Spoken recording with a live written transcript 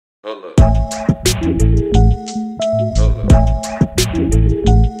Hold up. Hold up.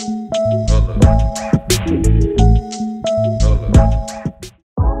 Hold up. Hold up.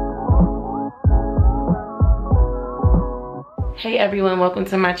 Hey everyone, welcome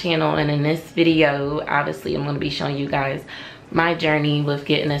to my channel, and in this video obviously I'm going to be showing you guys my journey with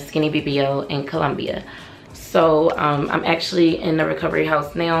getting a skinny BBL in Colombia. So I'm actually in the recovery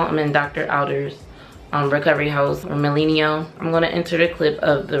house now. I'm in Dr.Alder's recovery house, or Milenio. I'm going to enter the clip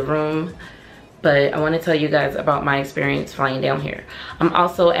of the room, but I want to tell you guys about my experience flying down here.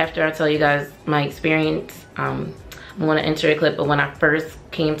 Also, after I tell you guys my experience, I'm going to enter a clip of when I first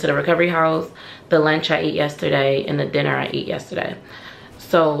came to the recovery house, the lunch I ate yesterday, and the dinner I ate yesterday.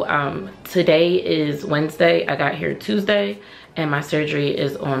 So today is Wednesday. I got here Tuesday, and my surgery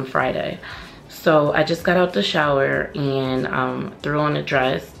is on Friday. So I just got out the shower and threw on a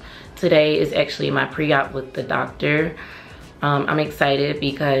dress. Today is actually my pre-op with the doctor. I'm excited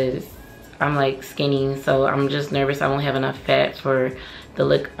because I'm like skinny, so I'm just nervous I won't have enough fat for the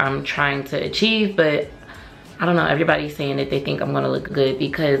look I'm trying to achieve. But I don't know, everybody's saying that they think I'm gonna look good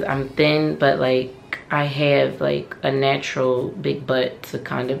because I'm thin, but like I have like a natural big butt to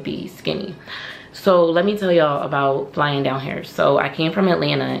kind of be skinny. So let me tell y'all about flying down here. So I came from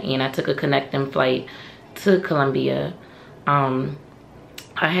Atlanta and I took a connecting flight to Colombia.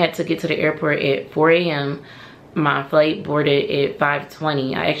 I had to get to the airport at 4 a.m. My flight boarded at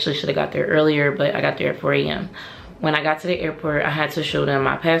 5:20. I actually should have got there earlier, but I got there at 4 a.m. When I got to the airport, I had to show them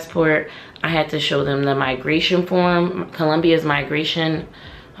my passport. I had to show them the migration form, Colombia's migration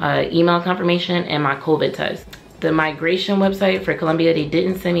email confirmation, and my COVID test. The migration website for Colombia, they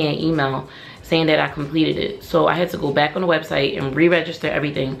didn't send me an email saying that I completed it. So I had to go back on the website and re-register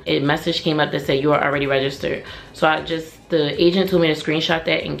everything. A message came up that said you are already registered. So the agent told me to screenshot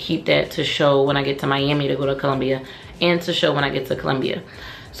that and keep that to show when I get to Miami to go to Colombia, and to show when I get to Colombia.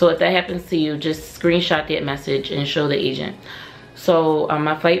 So if that happens to you, just screenshot that message and show the agent. So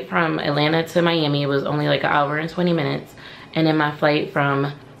my flight from Atlanta to Miami was only like 1 hour and 20 minutes. And then my flight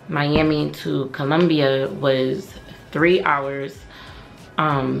from Miami to Colombia was 3 hours.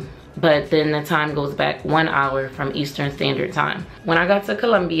 But then the time goes back 1 hour from Eastern Standard Time. When I got to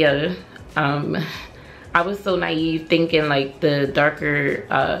Colombia, I was so naive thinking like the darker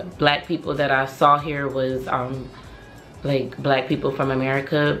black people that I saw here was like black people from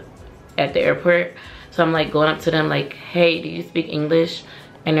America at the airport. So I'm like going up to them like, hey, do you speak English?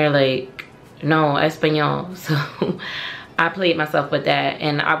 And they're like, no, Espanol. So I played myself with that,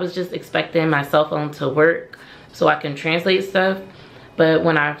 and I was just expecting my cell phone to work so I can translate stuff. But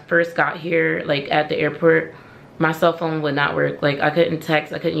when I first got here, like at the airport, my cell phone would not work. Like I couldn't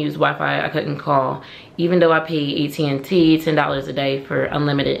text, I couldn't use Wi-Fi, I couldn't call. Even though I paid AT&T $10 a day for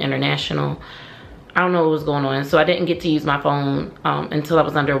unlimited international, I don't know what was going on. So I didn't get to use my phone until I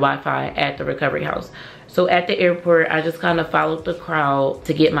was under Wi-Fi at the recovery house. So at the airport, I just kind of followed the crowd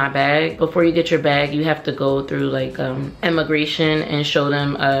to get my bag. Before you get your bag, you have to go through like immigration and show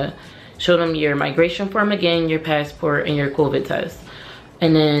them your migration form again, your passport, and your COVID test.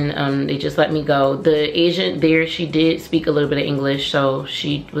 And then they just let me go. The agent there, she did speak a little bit of English, so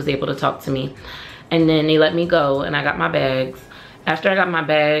she was able to talk to me. And then they let me go, and I got my bags. After I got my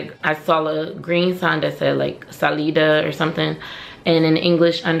bag, I saw a green sign that said like salida or something. And in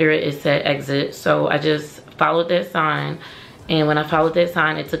English under it, it said exit. So I just followed that sign. And when I followed that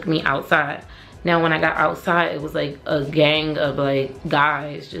sign, it took me outside. Now, when I got outside, it was like a gang of like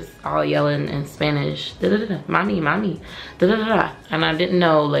guys just all yelling in Spanish. Da, da, da, da, mommy, mommy, da, da, da, da. And I didn't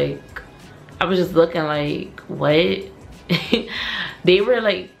know, like, I was just looking like, what? They were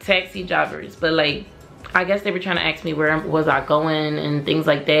like taxi drivers, but like, I guess they were trying to ask me where was I going and things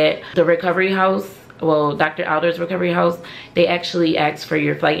like that. The recovery house, well, Dr. Alder's recovery house, they actually ask for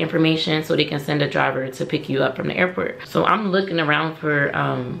your flight information so they can send a driver to pick you up from the airport. So I'm looking around for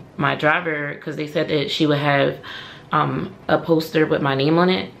my driver because they said that she would have a poster with my name on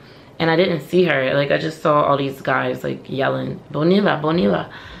it. And I didn't see her. Like, I just saw all these guys like yelling, Bonilla,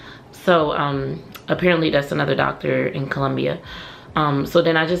 Bonilla. So apparently that's another doctor in Colombia. So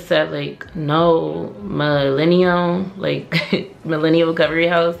then I just said like, no, Milenio, like Milenio recovery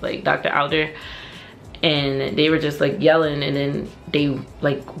house, like Dr. Alder. And they were just like yelling, and then they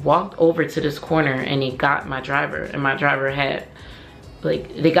like walked over to this corner and they got my driver, and my driver had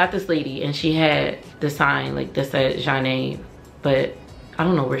like, they got this lady and she had the sign like that said Jeanne, but I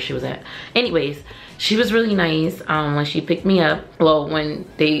don't know where she was at. Anyways, she was really nice. When she picked me up, well, when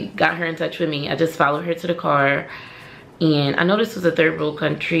they got her in touch with me, I just followed her to the car. And I know this was a third world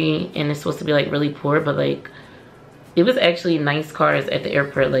country and it's supposed to be like really poor, but like it was actually nice cars at the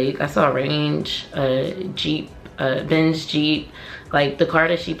airport. Like I saw a Range, Jeep, Benz Jeep, Like the car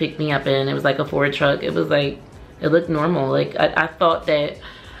that she picked me up in, it was like a Ford truck. It was like, it looked normal. Like I thought that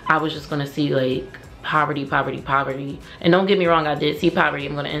I was just gonna see like poverty. And don't get me wrong, I did see poverty.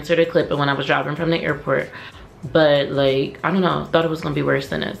 I'm gonna insert a clip of when I was driving from the airport. But like, I don't know, thought it was gonna be worse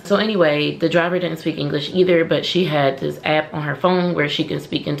than this. So anyway, the driver didn't speak English either, but she had this app on her phone where she can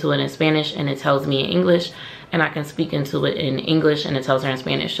speak into it in Spanish and it tells me in English, and I can speak into it in English and it tells her in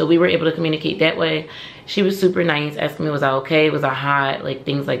Spanish. So we were able to communicate that way. She was super nice, asking me was I okay, was I hot, like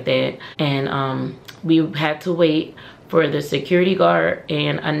things like that. And we had to wait for the security guard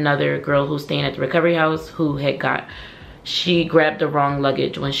and another girl who's staying at the recovery house who had she grabbed the wrong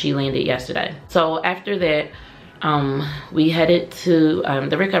luggage when she landed yesterday. So after that, we headed to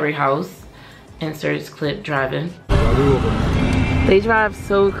the recovery house. Inserts clip driving. They drive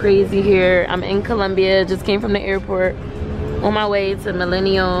so crazy here. I'm in Colombia, just came from the airport, on my way to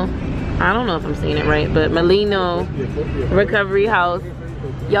Milenio. I don't know if I'm saying it right, but Milenio recovery house.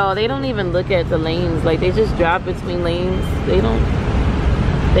 Y'all, they don't even look at the lanes. Like, they just drive between lanes. They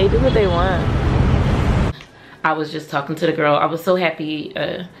do what they want. I was just talking to the girl. I was so happy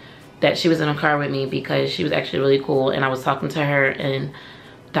that she was in a car with me because she was actually really cool. And I was talking to her in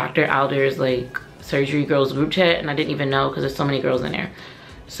Dr. Alder's like surgery girls group chat, and I didn't even know because there's so many girls in there.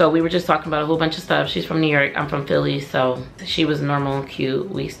 So we were just talking about a whole bunch of stuff. She's from New York, I'm from Philly, so she was normal, cute.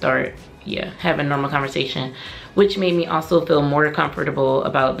 We start, having normal conversation, which made me also feel more comfortable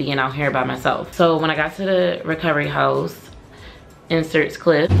about being out here by myself. So when I got to the recovery house, inserts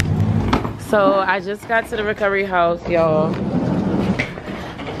clip. So I just got to the recovery house, y'all.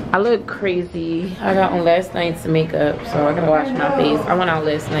 I look crazy. I got on last night's makeup, so I gotta wash my face. I went out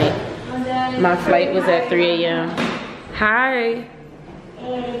last night. My flight was at 3 a.m. Hi.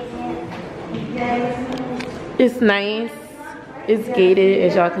 It's nice. It's gated,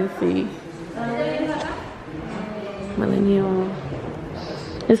 as y'all can see. Milenio.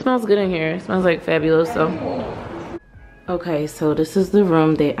 It smells good in here. It smells like Fabuloso. Okay, so this is the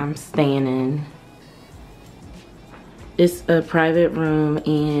room that I'm staying in. It's a private room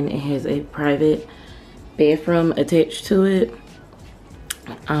and it has a private bathroom attached to it.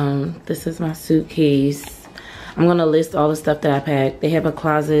 This is my suitcase. I'm gonna list all the stuff that I packed. They have a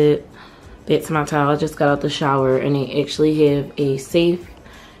closet. That's my towel. I just got out the shower, and they actually have a safe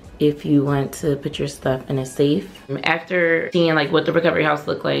if you want to put your stuff in a safe. After seeing like what the recovery house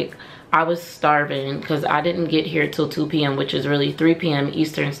looked like, I was starving because I didn't get here till 2 p.m. which is really 3 p.m.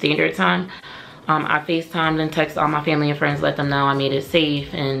 Eastern Standard Time. I FaceTimed and texted all my family and friends, let them know I made it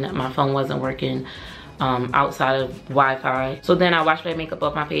safe and my phone wasn't working outside of Wi-Fi. So then I washed my makeup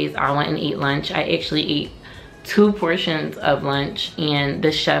off my face. I went and ate lunch. I actually ate 2 portions of lunch, and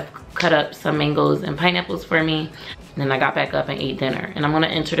the chef cut up some mangoes and pineapples for me. And then I got back up and ate dinner. And I'm gonna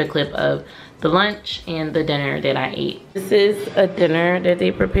enter the clip of the lunch and the dinner that I ate. This is a dinner that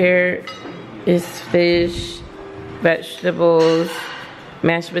they prepared. It's fish, vegetables,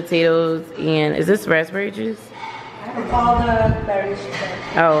 mashed potatoes, and is this raspberry juice? All the berry juice.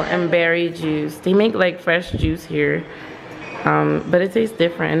 Oh, and berry juice. They make like fresh juice here, but it tastes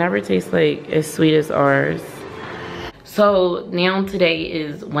different. It never tastes like as sweet as ours. So now today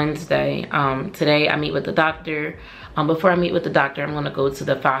is Wednesday. Today I meet with the doctor. Before I meet with the doctor, I'm gonna go to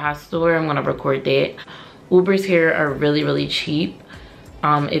the Faja store. I'm gonna record that. Ubers here are really, really cheap.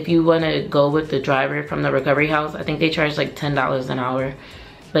 If you wanna go with the driver from the recovery house, I think they charge like $10 an hour,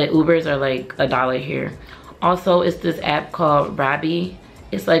 but Ubers are like $1 here. Also, it's this app called Rappi.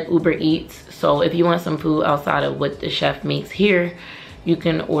 It's like Uber Eats. So if you want some food outside of what the chef makes here, you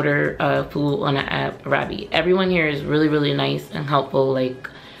can order food on the app Rappi. Everyone here is really, really nice and helpful. Like,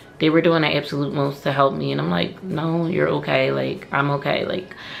 they were doing the absolute most to help me, and I'm like, no, you're okay. Like, I'm okay.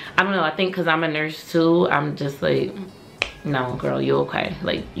 Like, I don't know, I think because I'm a nurse too, I'm just like, no girl, you okay,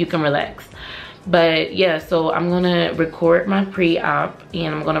 like you can relax. But yeah, so I'm gonna record my pre-op,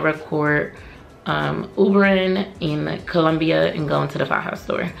 and I'm gonna record Ubering in Colombia and going to the Faja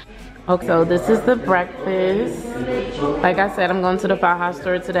store. Okay, so this is the breakfast. Like I said, I'm going to the Faja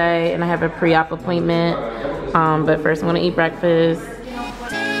store today, and I have a pre-op appointment. But first I'm gonna eat breakfast.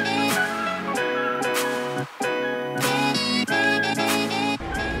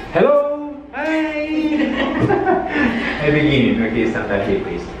 Hello! Hi! At the beginning, okay, stand up here,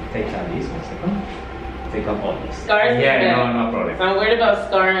 please. Take out this 1 second. Take out all this. Scars? Yeah, no problem. I'm worried about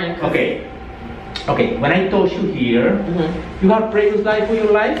scarring. Okay. Okay, when I told you here, you have previous life for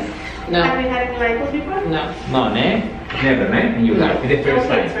your life? No. Have you had any rifles before? No. No, ne? Never, ne? And you have the first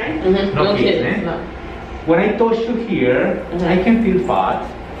No time. kids, right? No kids, ne? No. When I touch you here, I can feel fat.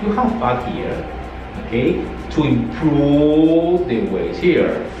 You have fat here, okay? To improve the waist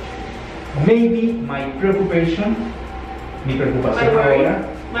here. Maybe my preoccupation Mi preocupación ahora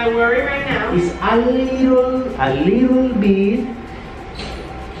My worry right now is a little bit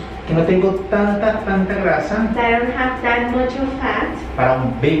que no tengo tanta grasa that I don't have that much of fat para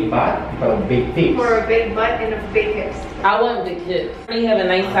un big butt y para un big hips. for a big butt and a big hips. I want big hips. I already have a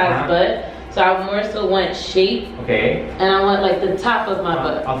nice size butt, so I more so want shape. Okay. And I want like the top of my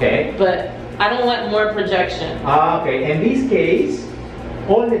butt. Okay. But I don't want more projection. Okay. In this case,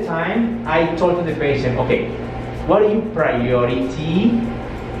 all the time I talk to the patient. Okay, what are your priority?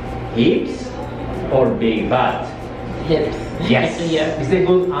 Hips or big butt? Hips. Yes. Yeah. It's a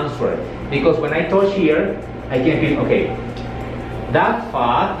good answer because when I touch here, I can feel okay. That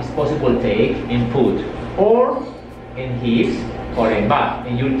fat is possible to take and put or in hips or in butt.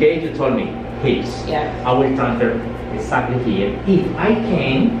 In your case, you told me hips. Yeah. I will transfer exactly here. If I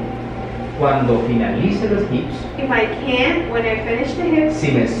can, cuando finalice los hips, If I can, when I finish the hips,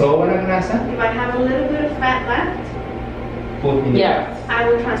 si me sobra grasa, if I have a little bit of fat left, put in the Yeah. butt. I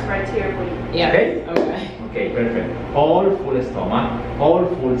will transfer it to your booty. Yeah. Okay? Okay. Okay, perfect. All full stomach, all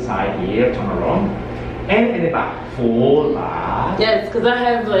full side here, turn around. And in the back, full back. Yes, because I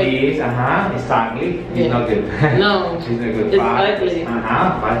have like. This, exactly. It's Yeah. not good. No, It's not good. it's Fat, ugly.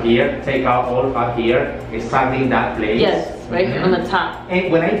 Fat here, take out all fat here, exactly in that place. Yes, right here on the top.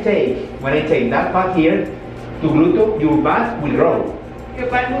 And when I take that fat here, to gluto, your butt will grow. Your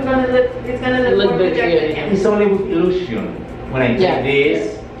butt will gonna look, it's gonna look Look more big, projected. yeah. It's only with illusion. When I take Yeah.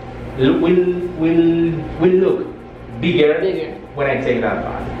 this, will look bigger when I take that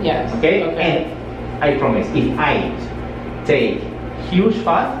fat. Yes. Okay? Okay. And I promise, if I take huge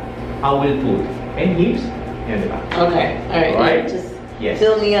fat, I will put in hips and the back. Okay. All right. Alright? Yeah, just Yes.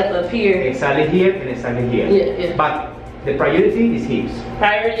 fill me up here. Exactly here and exactly here. Yeah, yeah. But the priority is hips.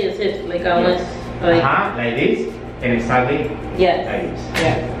 Priority is hips. Like I want. Like. Like this and exactly Yes. like this.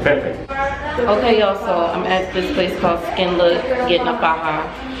 Yeah. Perfect. Okay, y'all, so I'm at this place called Skin Look, getting a faja.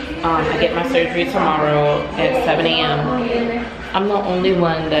 I get my surgery tomorrow at 7 a.m. I'm the only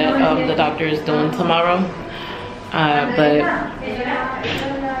one that the doctor is doing tomorrow, but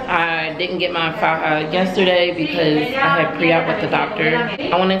I didn't get my faja yesterday because I had pre-op with the doctor.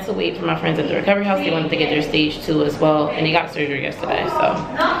 I wanted to wait for my friends at the recovery house. They wanted to get their stage 2 as well, and they got surgery yesterday, so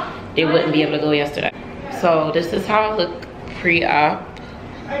they wouldn't be able to go yesterday. So this is how I look pre-op.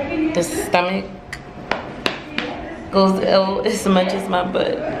 The stomach goes ill as much as my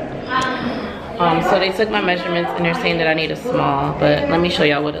butt. So they took my measurements and they're saying that I need a small, but let me show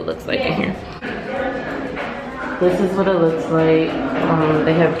y'all what it looks like in here. This is what it looks like.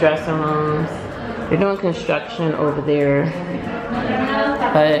 They have dressing rooms. They're doing construction over there,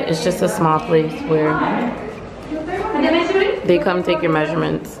 but it's just a small place where they come take your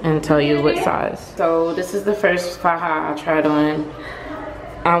measurements and tell you what size. So this is the first faja I tried on.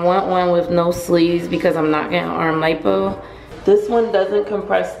 I want one with no sleeves because I'm not getting arm lipo. This one doesn't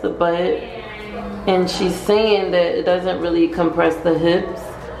compress the butt, and she's saying that it doesn't really compress the hips.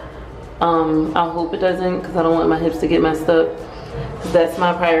 I hope it doesn't because I don't want my hips to get messed up. That's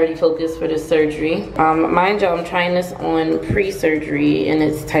my priority focus for this surgery. Mind you, I'm trying this on pre-surgery and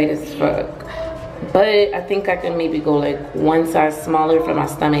it's tight as fuck. But I think I can maybe go like one size smaller for my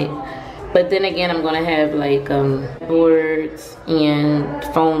stomach. But then again, I'm gonna have like boards and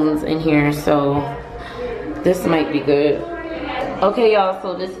foams in here, so this might be good. Okay, y'all,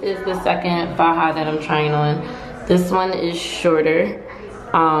 so this is the second faja that I'm trying on. This one is shorter.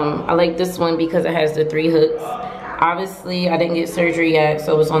 I like this one because it has the 3 hooks. Obviously, I didn't get surgery yet,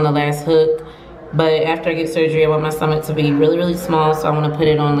 so it's on the last hook. But after I get surgery, I want my stomach to be really, really small, so I want to put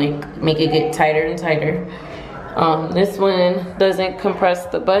it on, like, make it get tighter and tighter. This one doesn't compress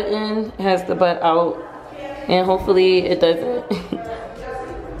the button, it has the butt out, and hopefully it doesn't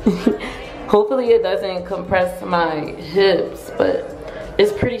hopefully it doesn't compress my hips, but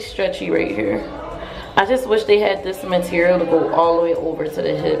it's pretty stretchy right here. I just wish they had this material to go all the way over to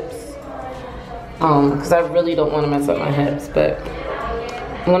the hips, because I really don't want to mess up my hips. But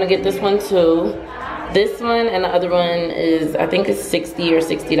I'm gonna get this one too. This one and the other one is, I think it's $60 or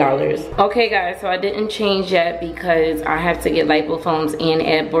 $60. Okay guys, so I didn't change yet because I have to get lipo foams and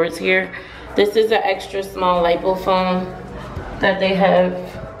ad boards here. This is an extra small lipo foam that they have.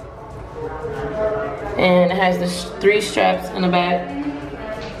 And it has the 3 straps in the back.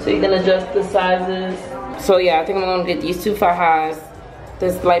 So you can adjust the sizes. So yeah, I think I'm gonna get these 2 fajas,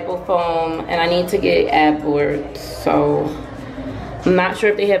 this lipo foam, and I need to get ad boards. So I'm not sure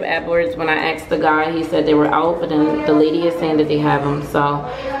if they have ad boards. When I asked the guy, he said they were out, but then the lady is saying that they have them. So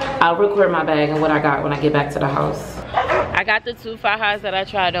I'll record my bag and what I got when I get back to the house. I got the 2 fajas that I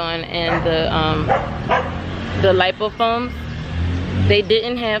tried on and the lipo foams. They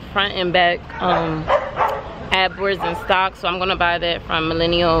didn't have front and back ab boards in stock, so I'm gonna buy that from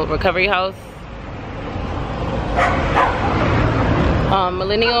Milenio Recovery House.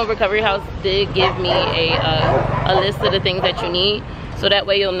 Milenio Recovery House did give me a list of the things that you need, so that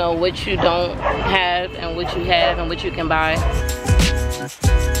way you'll know what you don't have and what you have and what you can buy.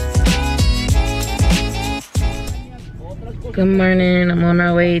 Good morning. I'm on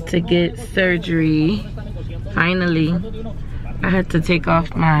my way to get surgery. Finally, I had to take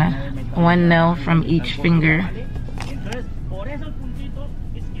off my one nail from each finger.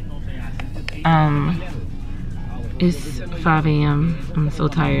 It's 5 a.m. I'm so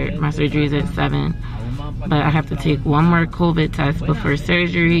tired. My surgery is at 7. But I have to take one more COVID test before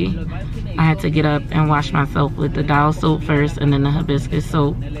surgery. I had to get up and wash myself with the dial soap first and then the hibiscus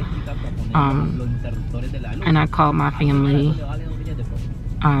soap. And I called my family.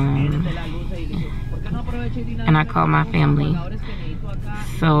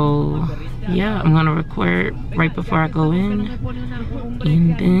 So yeah, I'm gonna record right before I go in,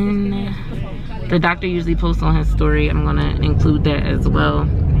 and then the doctor usually posts on his story. I'm gonna include that as well,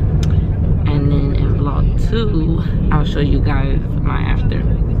 and then in vlog 2 I'll show you guys my after,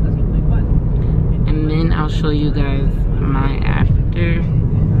 and then I'll show you guys my after,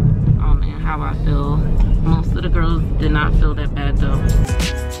 and how I feel. Most of the girls did not feel that bad though.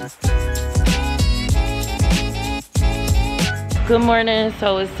 Good morning.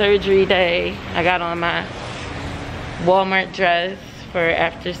 So it's surgery day. I got on my Walmart dress for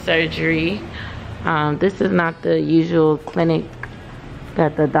after surgery. This is not the usual clinic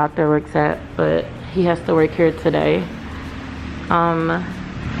that the doctor works at, but he has to work here today.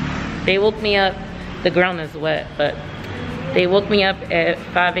 They woke me up. The ground is wet, but they woke me up at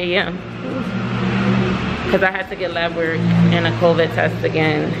 5 a.m. because I had to get lab work and a COVID test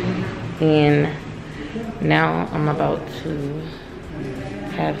again, and now I'm about to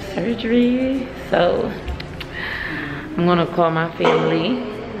have surgery. So I'm gonna call my family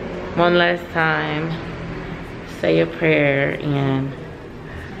one last time, say a prayer, and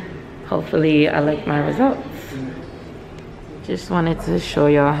hopefully I like my results. Just wanted to show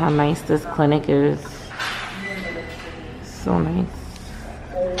y'all how nice this clinic is. So nice.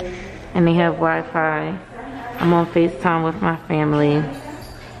 And they have Wi-Fi. I'm on FaceTime with my family.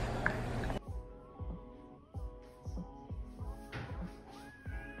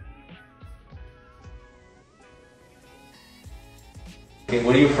 Okay,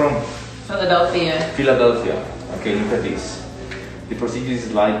 where are you from? Philadelphia. Philadelphia. Okay, look at this. The procedure is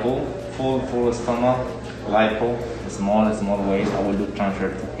lipo, full stomach, lipo, small waist. I will do transfer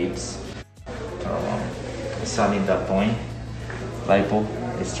to hips. Starting that point. Lipo,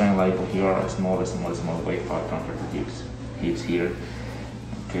 strong lipo here, small waist, power transfer to hips here.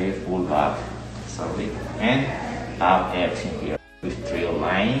 Okay, full back, sorry, and ab etching here with 3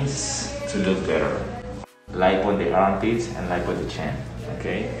 lines to look better. Lipo the armpits and lipo the chin.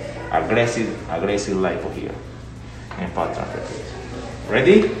 Okay, aggressive lipo here, and power transfer to hips.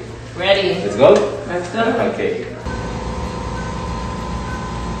 Ready? Ready. Let's go. Let's go. Okay.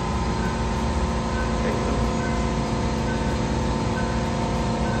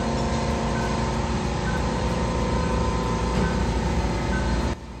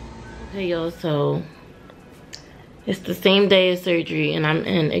 Hey y'all, so it's the same day as surgery and I'm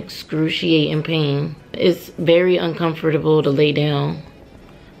in excruciating pain. It's very uncomfortable to lay down.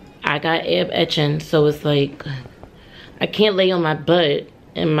 I got ab etching, so it's like I can't lay on my butt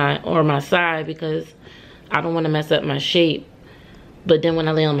and my side because I don't want to mess up my shape. But then when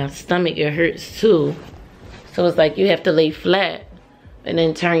I lay on my stomach, it hurts too. So it's like you have to lay flat and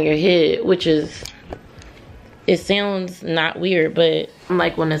then turn your head, which is, it sounds not weird, but I'm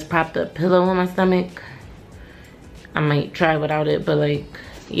like when it's propped up pillow on my stomach, I might try without it, but like,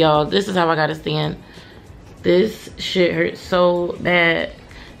 y'all, this is how I gotta stand. This shit hurts so bad.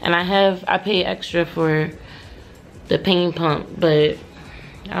 And I pay extra for the pain pump, but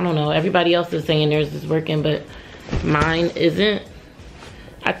I don't know. Everybody else is saying theirs is working, but mine isn't.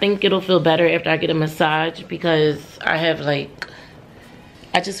 I think it'll feel better after I get a massage because I have like,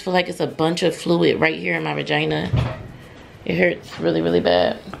 I just feel like it's a bunch of fluid right here in my vagina. It hurts really, really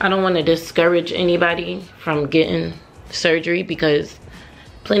bad. I don't want to discourage anybody from getting surgery because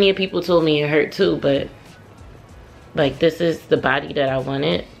plenty of people told me it hurt too, but like this is the body that I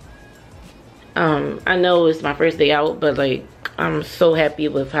wanted. I know it's my first day out, but like I'm so happy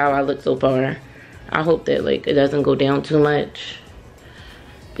with how I look so far. I hope that like it doesn't go down too much.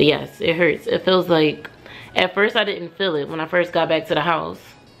 But yes, it hurts. It feels like, at first I didn't feel it when I first got back to the house.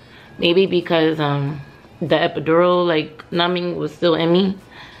 Maybe because the epidural like numbing was still in me.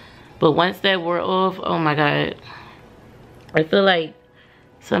 But once that wore off, oh my God. I feel like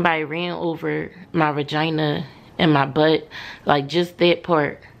somebody ran over my vagina and my butt, like just that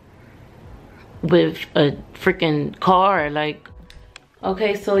part, with a freaking car. Like,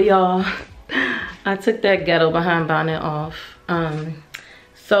 okay, so y'all, I took that ghetto behind bonnet off.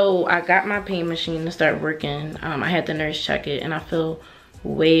 So I got my pain machine to start working. I had the nurse check it, and I feel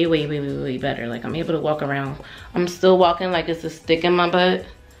way better. Like, I'm able to walk around. I'm still walking like it's a stick in my butt,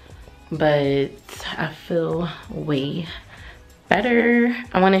 but I feel way better.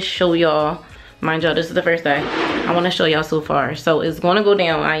 I want to show y'all, mind y'all, this is the first day. I want to show y'all so far. So it's going to go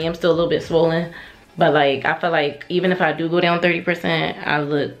down. I am still a little bit swollen, but like, I feel like even if I do go down 30%, I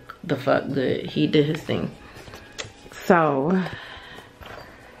look the fuck good. He did his thing. So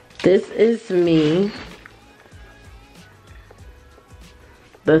this is me.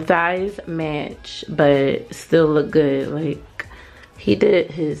 The thighs match, but still look good. Like, he did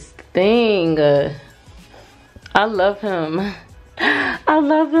his thing. I love him. I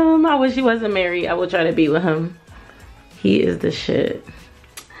love him. I wish he wasn't married. I would try to be with him. He is the shit.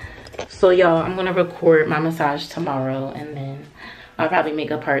 So y'all, I'm gonna record my massage tomorrow, and then I'll probably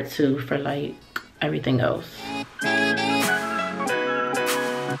make a part 2 for like everything else.